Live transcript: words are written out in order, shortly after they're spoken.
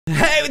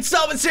Hey, what's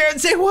up? It's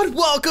AaronSayWhat.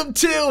 Welcome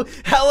to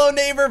Hello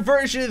Neighbor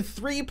version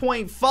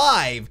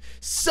 3.5.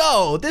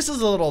 So, this is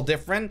a little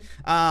different.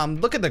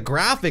 Look at the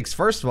graphics,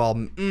 first of all.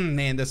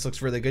 Man, this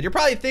looks really good. You're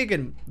probably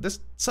thinking,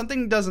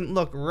 something doesn't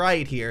look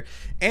right here.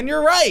 And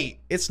you're right.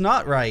 It's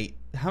not right.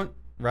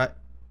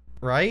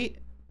 Right?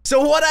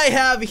 So what I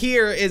have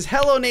here is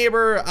Hello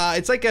Neighbor.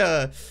 It's like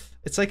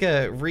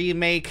a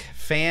remake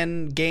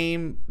fan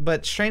game,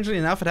 but strangely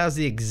enough, it has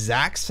the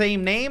exact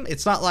same name.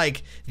 It's not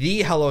like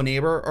the Hello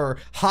Neighbor or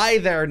Hi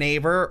There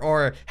Neighbor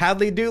or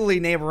Howdy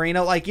Doodly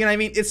Neighborino. Like, you know what I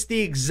mean? It's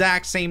the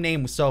exact same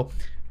name. So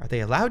are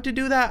they allowed to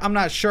do that? I'm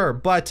not sure,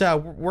 but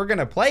we're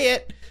gonna play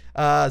it.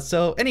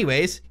 So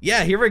anyways,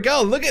 yeah, here we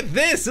go. Look at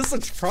this. This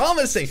looks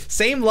promising.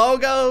 Same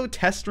logo,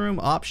 test room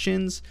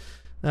options.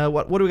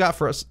 What do we got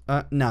for us?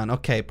 None.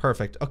 Okay,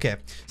 perfect. Okay,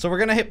 so we're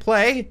gonna hit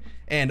play,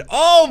 and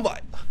oh my,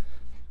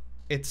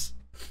 it's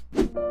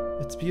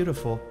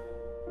beautiful.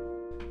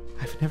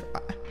 I've never.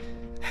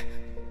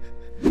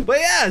 But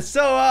yeah,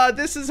 so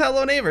this is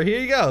Hello Neighbor. Here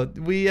you go.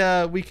 We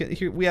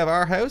have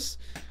our house,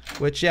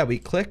 which we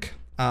click.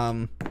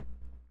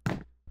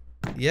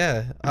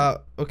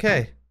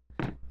 Okay.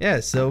 Yeah,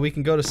 so we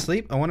can go to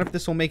sleep. I wonder if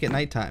this will make it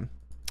nighttime.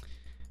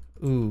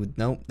 Ooh,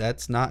 nope,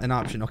 that's not an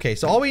option. Okay,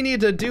 so all we need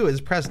to do is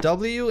press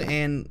W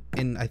and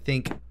I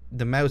think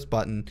the mouse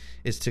button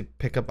is to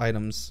pick up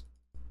items.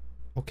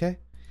 Okay.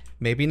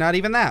 Maybe not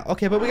even that.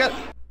 Okay, but we got...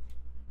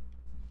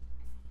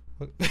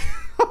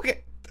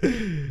 Okay.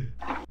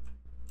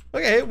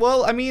 Okay,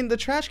 well, I mean, the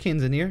trash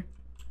can's in here.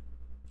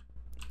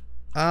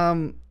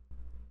 Okay,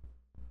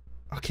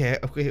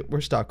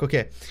 we're stuck.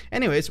 Okay.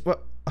 Anyways,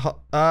 what...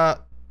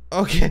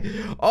 okay.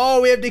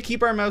 Oh, we have to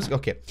keep our mouse...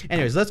 Okay.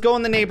 Anyways, let's go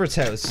in the neighbor's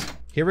house.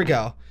 Here we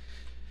go.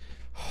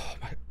 Oh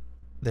my...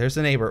 There's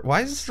the neighbor.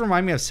 Why does this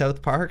remind me of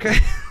South Park?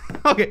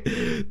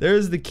 Okay.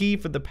 There's the key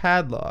for the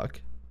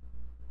padlock.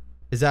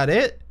 Is that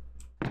it?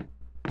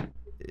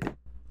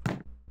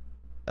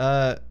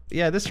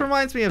 Yeah, this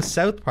reminds me of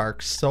South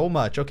Park so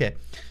much. Okay.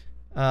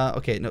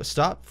 Okay, no,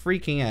 stop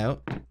freaking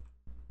out.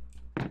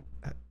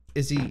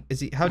 Is he,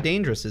 how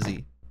dangerous is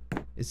he?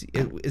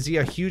 Is he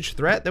a huge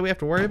threat that we have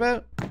to worry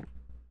about?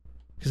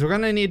 Because we're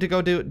gonna need to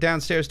go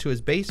downstairs to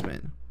his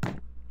basement.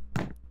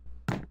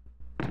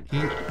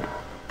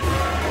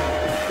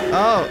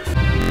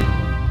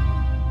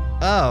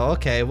 Oh,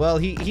 okay, well,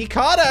 he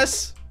caught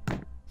us!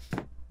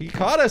 He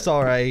caught us,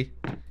 alright.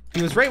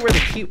 He was right where the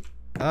key...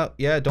 Oh,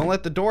 yeah, don't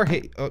let the door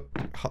hit...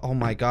 Oh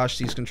my gosh,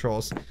 these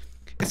controls.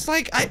 It's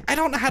like, I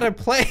don't know how to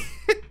play.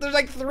 There's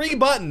like 3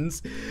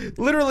 buttons.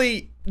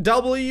 Literally,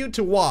 W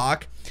to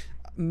walk,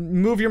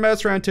 move your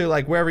mouse around to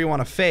like wherever you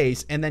want to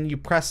face, and then you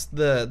press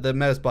the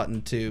mouse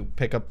button to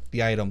pick up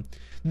the item.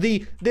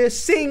 The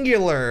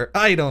singular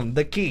item,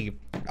 the key.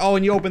 Oh,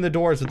 and you open the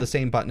doors with the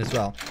same button as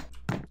well.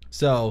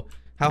 So,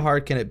 how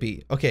hard can it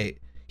be? Okay,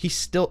 he's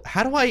still...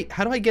 How do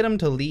I get him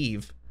to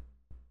leave?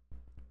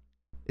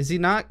 Is he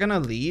not gonna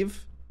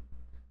leave?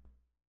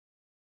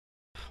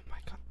 Oh my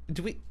god.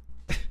 Do we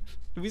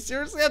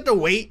seriously have to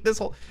wait this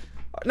whole...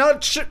 No,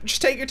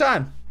 just take your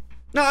time.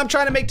 No, I'm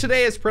trying to make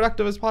today as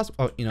productive as possible.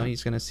 Oh, you know,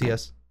 he's gonna see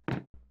us.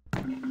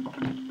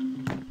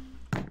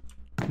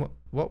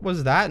 What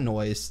was that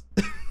noise?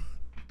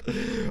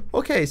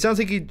 Okay, sounds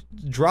like he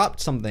dropped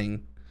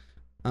something.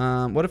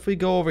 What if we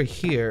go over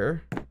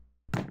here?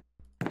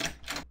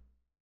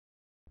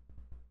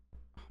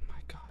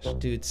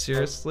 Dude,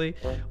 seriously?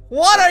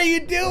 What are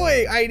you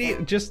doing? I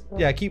need just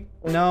keep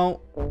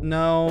no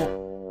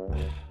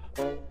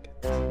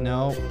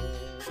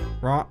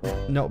wrong,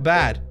 no,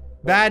 bad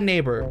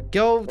neighbor.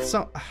 Go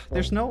some...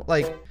 There's no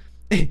like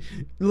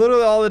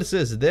literally all this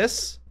is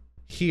this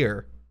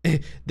here.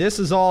 This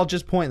is all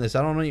just pointless.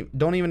 I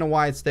don't even know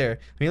why it's there.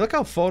 I mean, look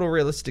how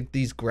photorealistic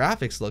these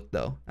graphics look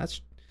though.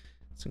 That's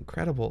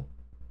incredible.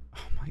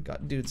 Oh my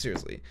god, dude,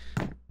 seriously.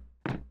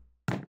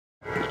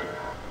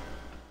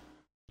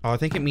 Oh, I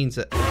think it means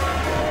that...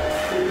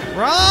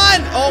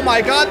 Run! Oh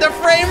my god, the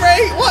frame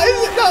rate! What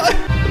is it?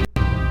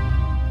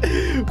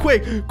 No.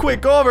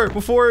 Quick, go over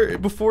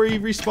before he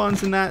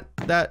respawns in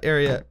that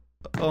area.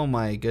 Oh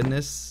my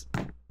goodness.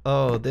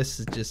 Oh, this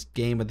is just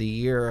game of the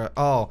year.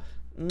 Oh,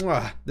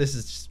 this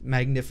is just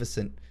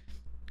magnificent.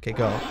 Okay,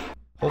 go.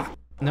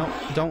 No,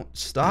 don't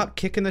stop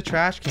kicking the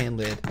trash can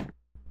lid.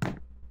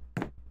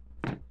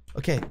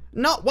 Okay,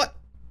 no, what?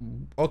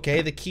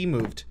 Okay, the key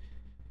moved.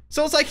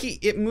 So it's like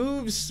it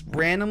moves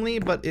randomly,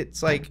 but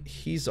it's like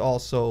he's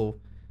also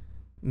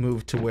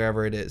moved to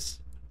wherever it is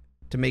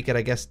to make it,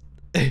 I guess,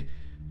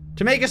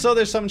 to make it so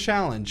there's some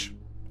challenge.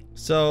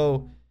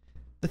 So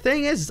the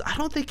thing is, I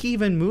don't think he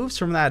even moves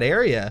from that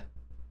area.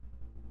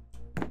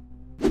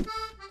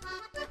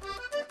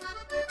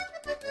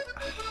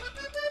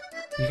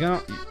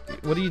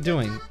 What are you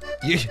doing?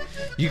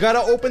 You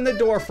gotta open the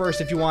door first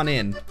if you want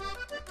in.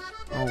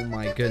 Oh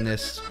my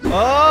goodness.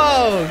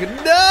 Oh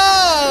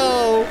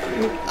no!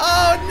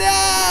 Oh no!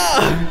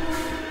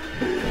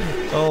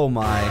 Oh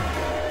my.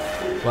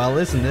 Well,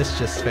 isn't this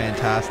just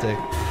fantastic?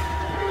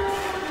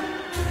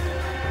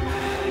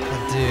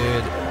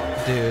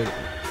 Dude,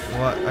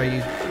 what are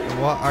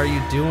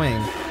you doing?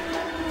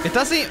 He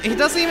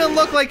doesn't even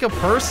look like a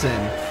person.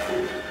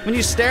 When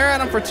you stare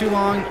at him for too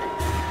long.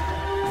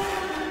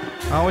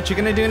 Oh, what you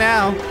gonna do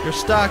now? You're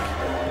stuck.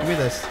 Give me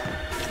this.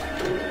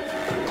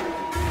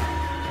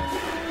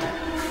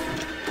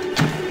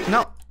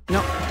 No,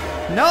 no,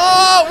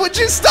 no! Would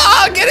you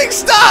stop getting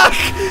stuck?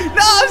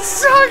 No, I'm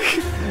stuck!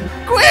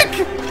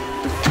 Quick!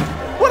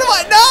 What am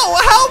I? No!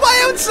 How am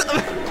I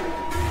outside?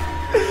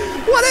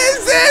 What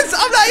is this?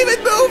 I'm not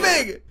even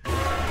moving!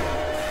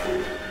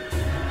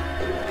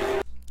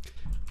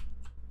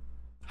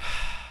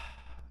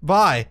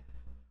 Bye.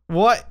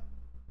 What?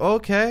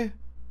 Okay.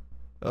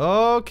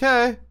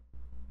 Okay.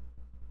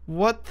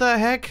 What the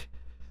heck?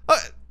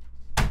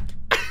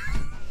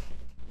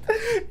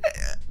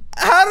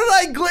 How did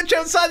I glitch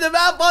outside the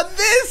map on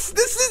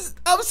this?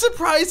 I'm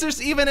surprised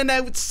there's even an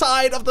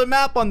outside of the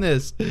map on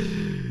this.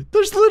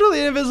 There's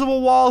literally an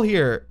invisible wall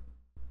here.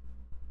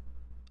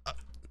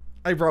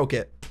 I broke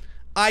it.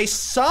 I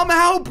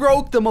somehow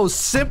broke the most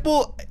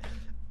simple.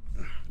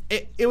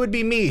 It would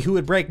be me who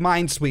would break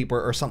Minesweeper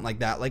or something like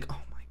that. Like,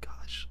 oh my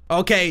gosh.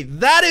 Okay,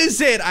 that is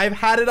it. I've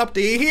had it up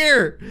to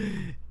here.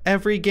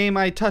 Every game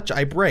I touch,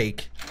 I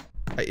break.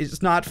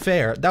 It's not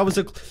fair. That was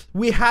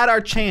we had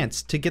our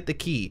chance to get the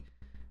key.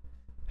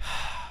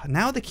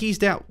 Now the key's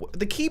down.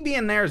 The key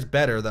being there is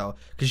better though,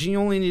 because you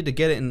only need to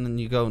get it and then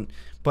you go.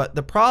 But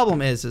the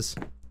problem is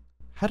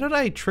how did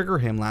I trigger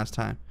him last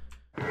time?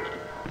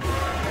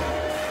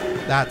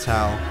 That's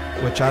how.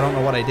 Which I don't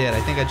know what I did.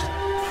 I think I just.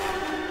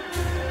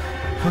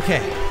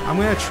 Okay, I'm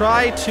gonna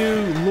try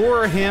to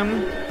lure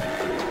him.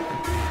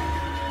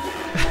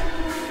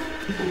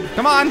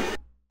 Come on.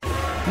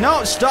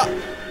 No, stop.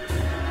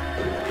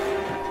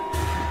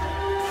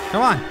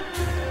 Come on.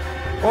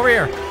 Over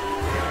here.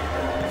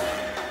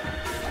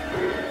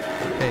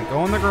 Okay,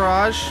 go in the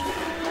garage.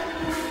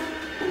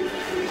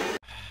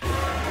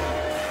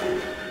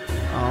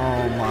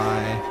 Oh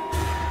my.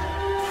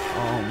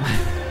 Oh my.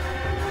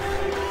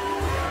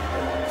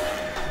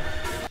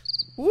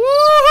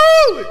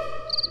 Woohoo!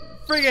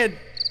 Friggin'.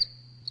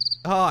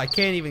 Oh, I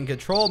can't even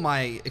control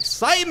my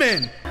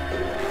excitement.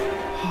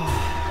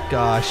 Oh,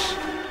 gosh.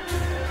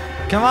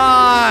 Come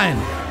on.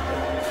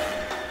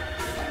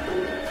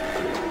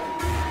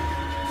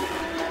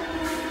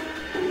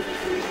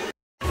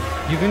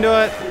 You can do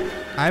it.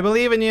 I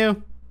believe in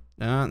you.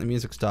 No, the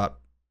music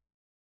stopped.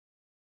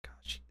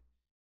 Gosh.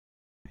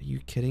 Are you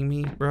kidding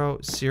me, bro?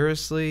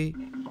 Seriously?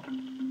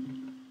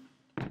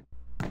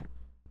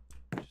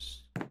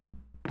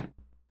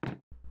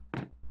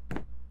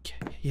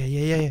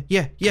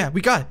 Yeah,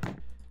 we got it.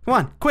 Come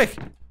on, quick.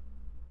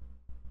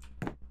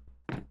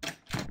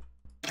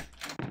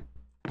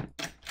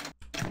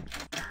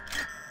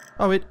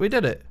 Oh, we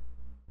did it.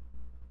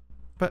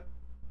 But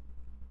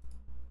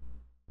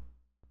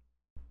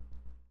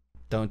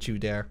don't you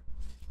dare.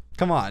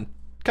 Come on.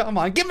 Come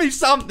on, give me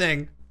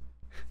something.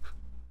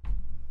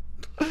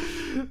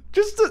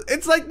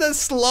 It's like the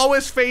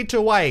slowest fade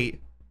to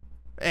white.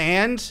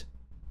 And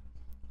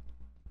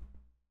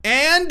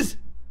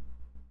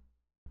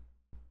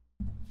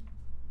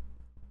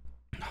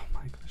oh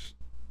my gosh.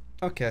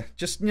 Okay,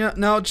 just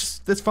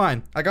that's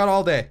fine. I got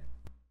all day.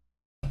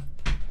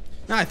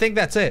 No, I think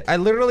that's it. I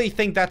literally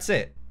think that's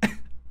it.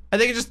 I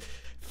think it just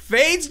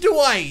fades to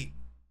white.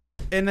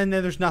 And then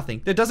there's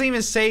nothing. It doesn't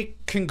even say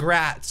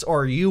congrats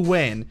or you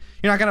win.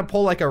 You're not gonna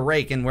pull like a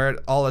rake and where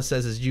all it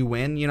says is you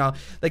win, you know?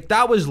 Like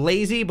that was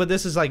lazy, but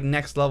this is like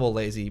next level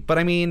lazy. But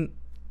I mean,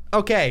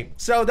 okay,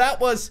 so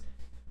that was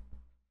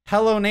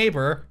Hello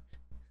Neighbor.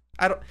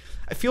 I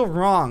feel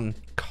wrong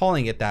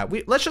calling it that.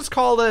 Let's just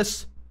call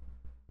this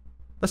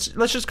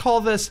Let's just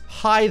call this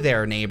Hi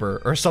There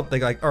Neighbor or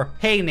something like, or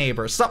Hey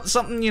Neighbor,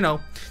 something, you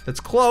know, that's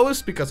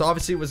close because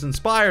obviously it was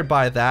inspired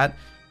by that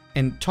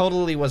and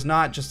totally was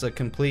not just a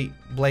complete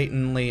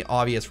blatantly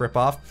obvious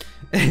ripoff.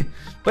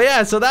 But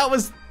yeah, so that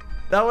was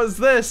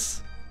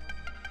this.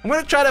 I'm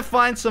gonna try to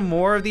find some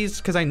more of these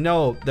because I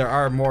know there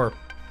are more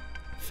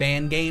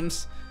fan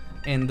games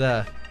and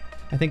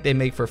I think they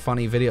make for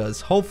funny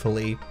videos,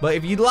 hopefully. But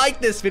if you like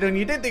this video and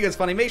you did think it was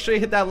funny, make sure you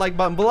hit that like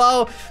button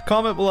below.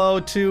 Comment below,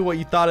 too, what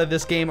you thought of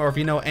this game, or if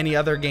you know any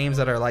other games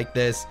that are like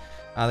this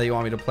that you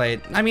want me to play.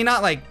 I mean,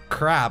 not like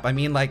crap. I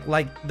mean, like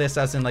this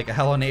as in like a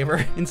Hello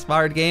Neighbor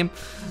inspired game.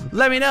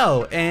 Let me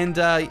know. And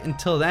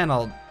until then,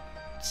 I'll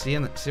see you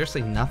in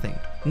seriously nothing.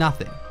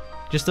 Nothing.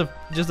 Just a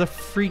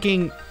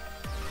freaking,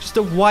 just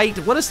a white,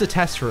 what is the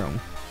test room?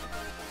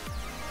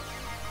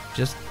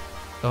 Just,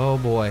 oh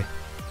boy.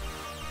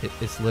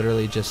 It's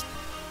literally just,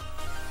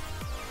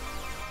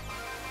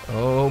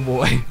 oh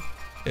boy.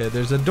 Yeah,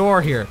 there's a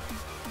door here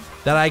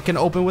that I can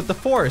open with the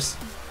force.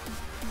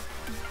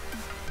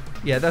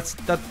 Yeah, that's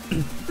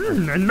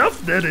enough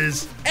that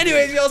is.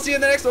 Anyways, y'all see you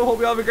in the next one. Hope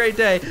you all have a great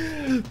day.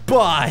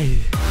 Bye.